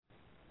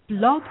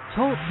Blog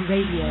Talk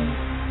Radio.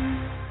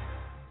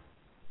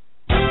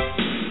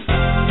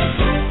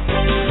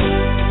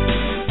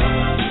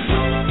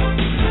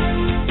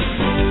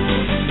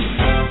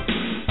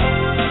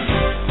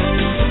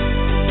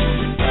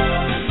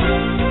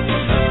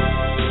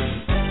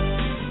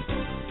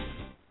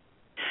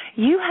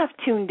 You have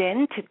tuned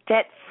in to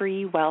Debt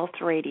Free Wealth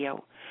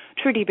Radio.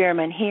 Trudy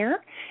Bierman here.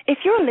 If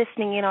you're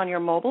listening in on your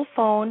mobile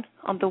phone,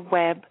 on the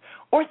web,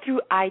 or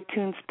through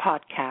iTunes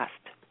podcast,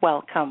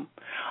 welcome.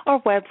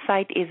 Our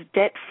website is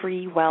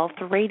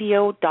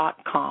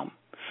debtfreewealthradio.com.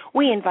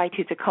 We invite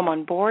you to come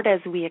on board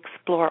as we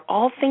explore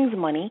all things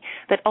money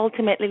that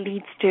ultimately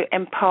leads to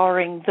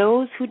empowering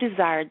those who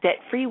desire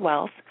debt-free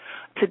wealth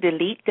to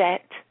delete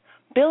debt,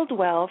 build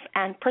wealth,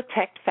 and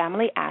protect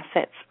family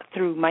assets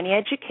through money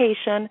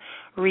education,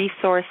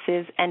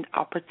 resources, and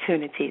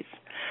opportunities.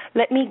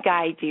 Let me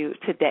guide you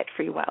to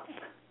debt-free wealth.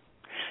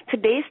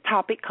 Today's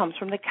topic comes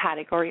from the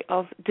category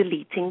of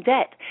deleting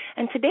debt,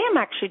 and today I'm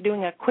actually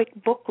doing a quick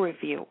book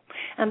review,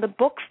 and the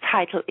book's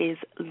title is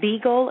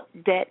Legal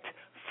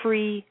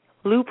Debt-Free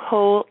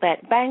Loophole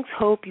That Banks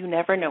Hope You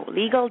Never Know.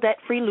 Legal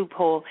Debt-Free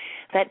Loophole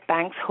That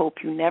Banks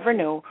Hope You Never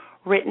Know,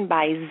 written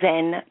by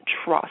Zen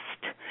Trust.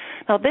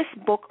 Now, this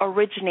book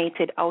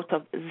originated out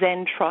of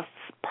Zen Trust's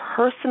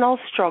personal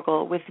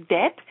struggle with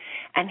debt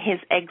and his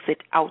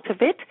exit out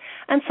of it,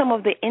 and some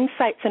of the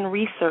insights and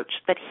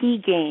research that he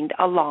gained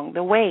along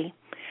the way.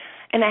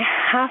 And I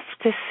have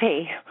to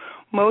say,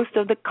 most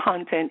of the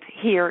content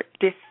here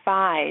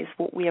defies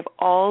what we have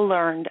all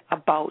learned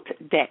about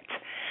debt.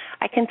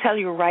 I can tell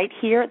you right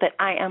here that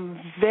I am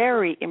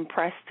very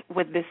impressed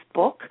with this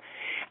book,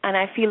 and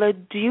I feel a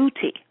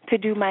duty to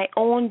do my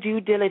own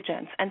due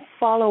diligence and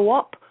follow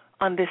up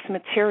on this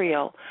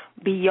material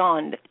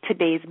beyond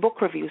today's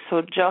book review.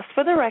 So just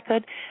for the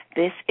record,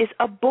 this is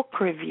a book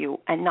review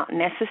and not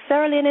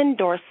necessarily an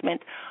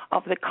endorsement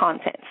of the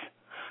contents.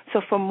 So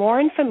for more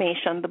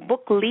information, the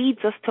book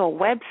leads us to a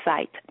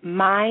website,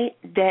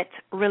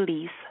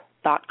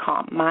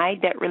 mydebtrelease.com,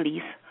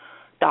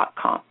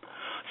 mydebtrelease.com.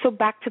 So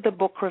back to the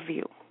book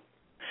review.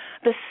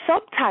 The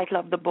subtitle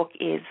of the book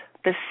is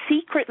The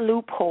Secret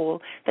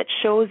Loophole That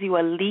Shows You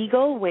a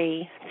Legal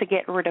Way to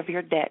Get Rid of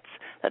Your Debts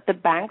That the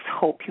Banks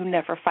Hope You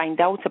Never Find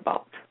Out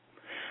About.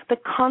 The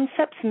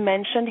concepts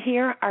mentioned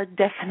here are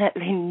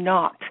definitely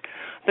not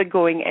the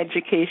going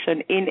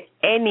education in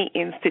any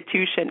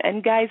institution.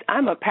 And guys,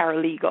 I'm a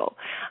paralegal.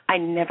 I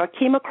never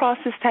came across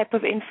this type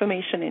of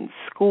information in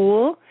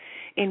school,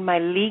 in my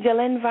legal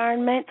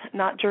environment,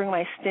 not during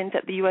my stint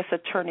at the U.S.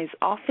 Attorney's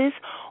Office,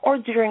 or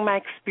during my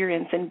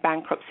experience in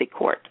bankruptcy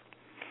court.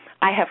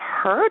 I have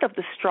heard of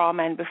the straw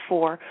man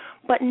before,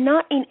 but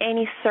not in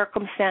any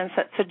circumstance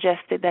that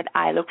suggested that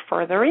I look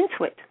further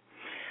into it.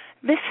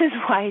 This is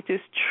why it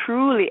is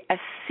truly a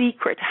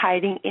secret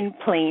hiding in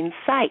plain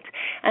sight,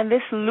 and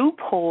this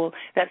loophole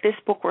that this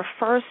book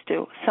refers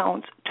to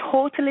sounds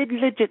totally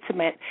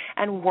legitimate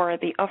and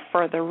worthy of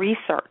further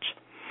research.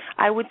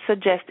 I would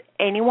suggest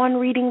anyone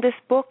reading this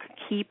book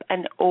keep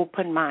an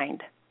open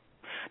mind.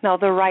 Now,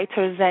 the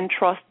writer Zen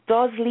Trust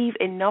does leave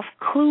enough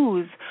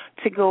clues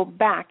to go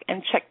back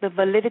and check the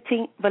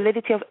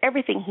validity of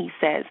everything he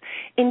says,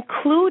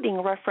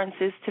 including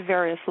references to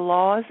various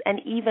laws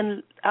and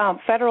even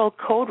federal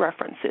code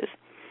references.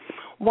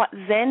 What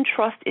Zen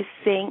Trust is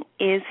saying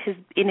in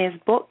his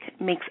book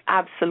makes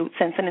absolute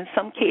sense, and in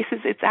some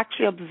cases it's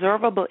actually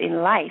observable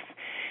in life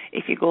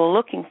if you go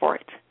looking for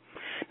it.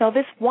 Now,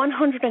 this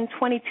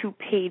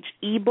 122-page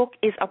ebook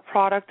is a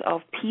product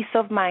of Peace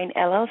of Mind,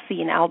 LLC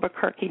in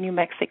Albuquerque, New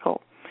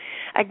Mexico.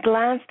 A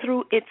glance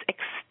through its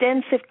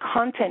extensive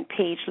content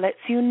page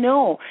lets you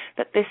know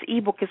that this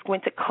ebook is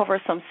going to cover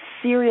some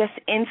serious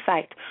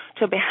insight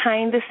to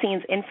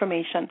behind-the-scenes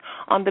information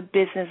on the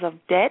business of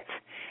debt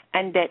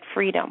and debt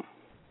freedom.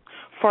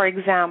 For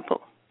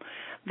example,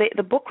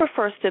 the book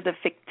refers to the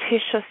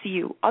fictitious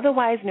you,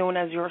 otherwise known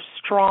as your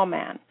straw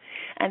man.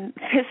 And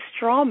this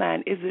straw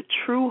man is a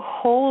true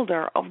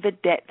holder of the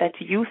debt that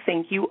you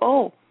think you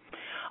owe.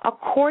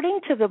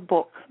 According to the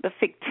book, the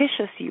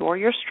fictitious you, or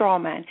your straw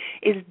man,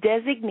 is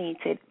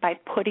designated by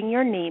putting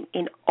your name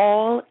in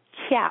all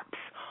caps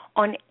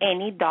on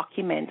any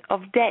document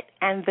of debt.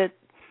 And the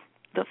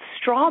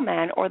straw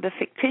man, or the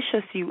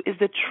fictitious you, is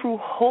the true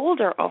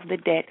holder of the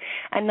debt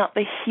and not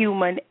the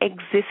human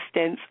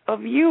existence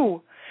of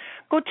you.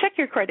 Go check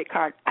your credit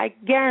card. I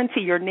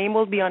guarantee your name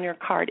will be on your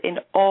card in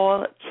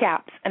all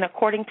caps. And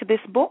according to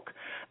this book,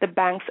 the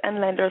banks and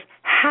lenders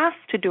have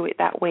to do it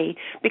that way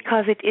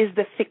because it is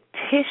the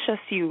fictitious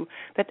you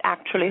that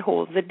actually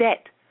holds the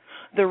debt.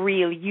 The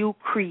real you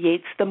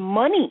creates the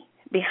money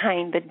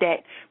behind the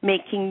debt,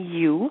 making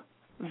you,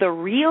 the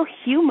real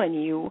human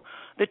you,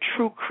 the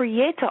true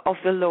creator of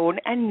the loan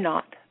and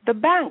not the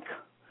bank.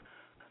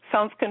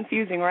 Sounds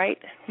confusing, right?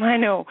 I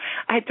know.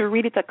 I had to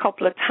read it a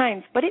couple of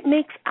times, but it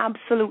makes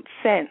absolute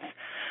sense.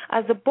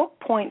 As the book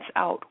points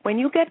out, when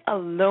you get a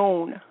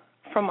loan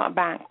from a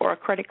bank or a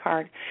credit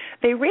card,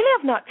 they really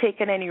have not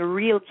taken any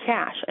real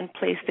cash and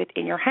placed it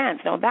in your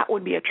hands. Now, that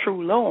would be a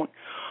true loan.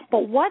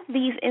 But what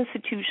these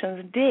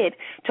institutions did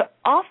to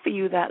offer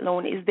you that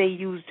loan is they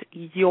used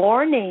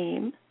your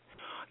name,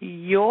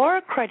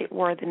 your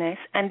creditworthiness,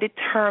 and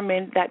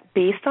determined that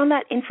based on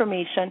that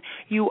information,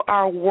 you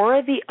are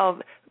worthy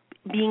of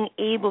being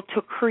able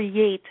to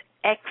create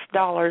X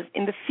dollars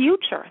in the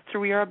future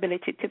through your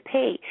ability to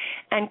pay,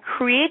 and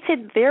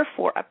created,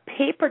 therefore, a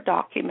paper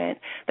document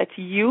that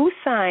you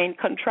signed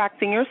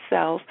contracting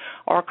yourself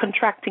or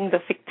contracting the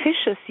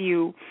fictitious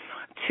you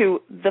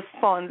to the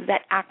funds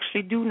that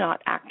actually do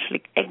not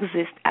actually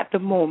exist at the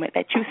moment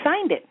that you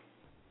signed it.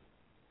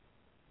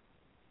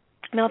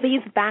 Now,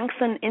 these banks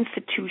and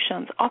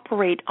institutions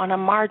operate on a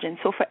margin.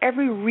 So for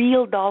every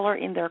real dollar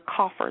in their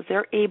coffers,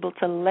 they're able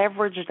to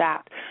leverage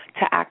that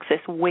to access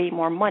way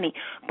more money.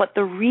 But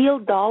the real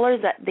dollars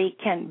that they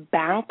can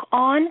bank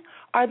on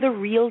are the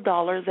real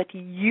dollars that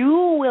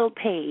you will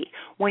pay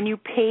when you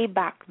pay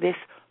back this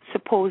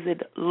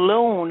supposed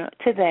loan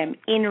to them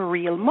in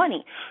real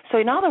money. So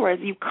in other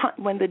words, you can't,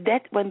 when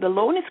the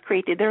loan is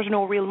created, there's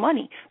no real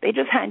money. They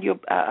just hand you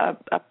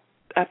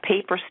a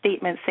paper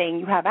statement saying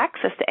you have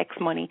access to X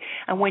money,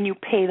 and when you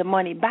pay the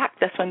money back,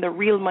 that's when the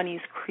real money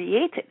is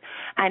created,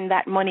 and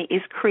that money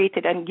is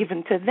created and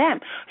given to them.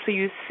 So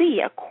you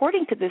see,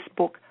 according to this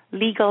book,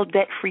 Legal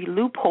Debt-Free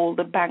Loophole,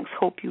 the banks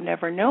hope you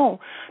never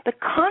know, the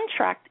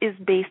contract is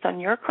based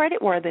on your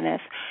creditworthiness,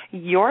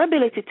 your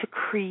ability to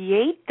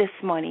create this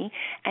money,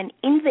 and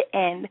in the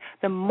end,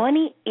 the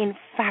money in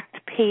fact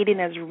paid in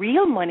as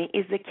real money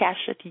is the cash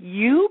that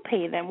you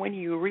pay them when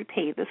you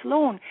repay this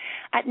loan.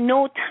 At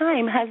no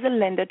time has the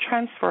lender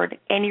transferred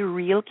any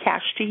real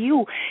cash to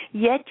you,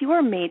 yet you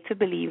are made to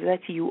believe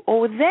that you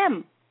owe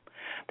them.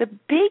 The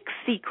big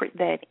secret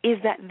then is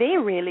that they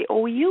really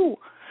owe you.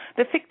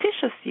 The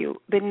fictitious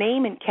you, the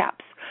name in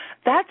caps,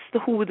 that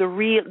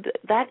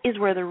is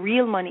where the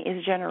real money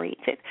is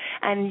generated.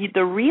 And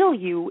the real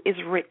you is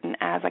written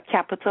as a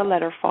capital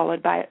letter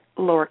followed by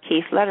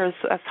lowercase letters.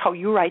 That's how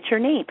you write your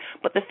name.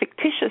 But the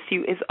fictitious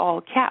you is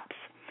all caps.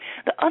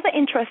 The other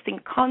interesting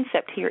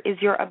concept here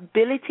is your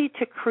ability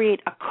to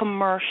create a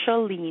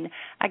commercial lien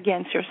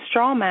against your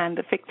straw man,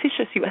 the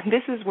fictitious you. And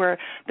this is where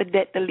the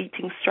debt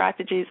deleting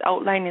strategies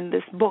outlined in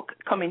this book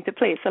come into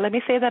play. So let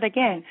me say that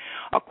again.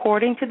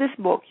 According to this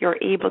book, you're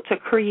able to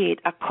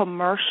create a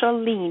commercial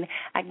lien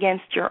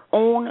against your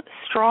own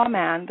straw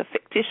man, the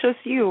fictitious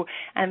you,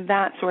 and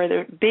that's where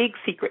the big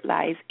secret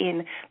lies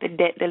in the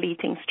debt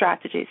deleting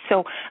strategies.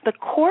 So the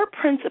core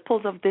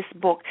principles of this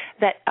book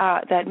that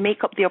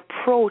make up the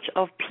approach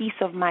of Peace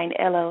of Mind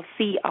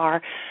LLC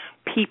are: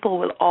 people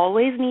will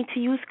always need to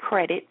use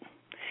credit.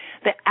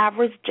 The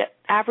average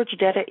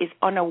debtor is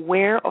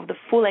unaware of the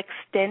full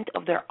extent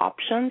of their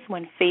options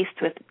when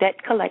faced with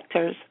debt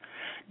collectors.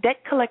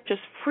 Debt collectors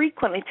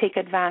frequently take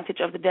advantage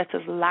of the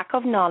debtor's lack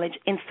of knowledge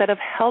instead of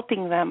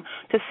helping them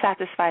to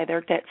satisfy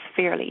their debts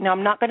fairly. Now,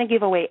 I'm not going to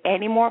give away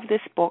any more of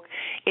this book.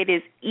 It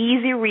is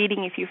easy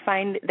reading if you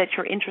find that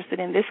you're interested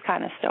in this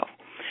kind of stuff.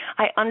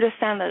 I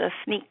understand that a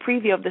sneak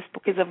preview of this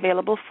book is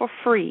available for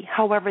free.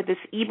 However, this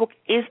ebook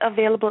is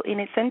available in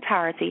its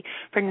entirety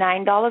for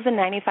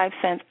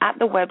 $9.95 at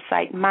the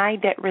website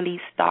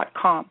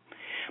mydebtrelease.com.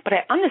 But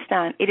I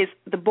understand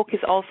the book is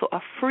also a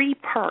free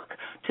perk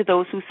to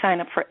those who sign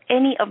up for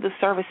any of the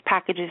service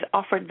packages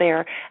offered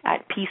there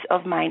at Peace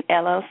of Mind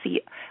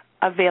LLC,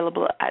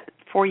 available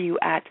for you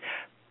at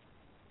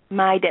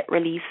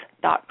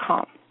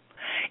mydebtrelease.com.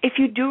 If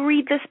you do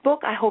read this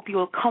book, I hope you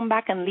will come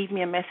back and leave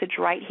me a message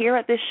right here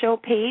at this show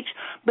page.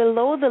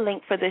 Below the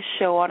link for this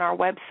show on our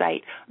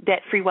website,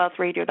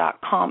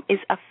 debtfreewealthradio.com, is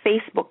a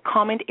Facebook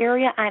comment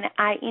area, and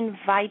I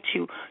invite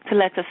you to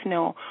let us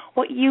know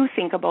what you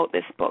think about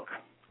this book.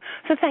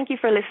 So thank you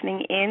for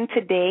listening in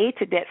today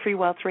to Debt Free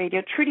Wealth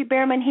Radio. Trudy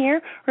Behrman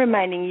here,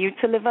 reminding you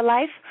to live a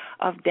life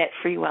of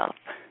debt-free wealth.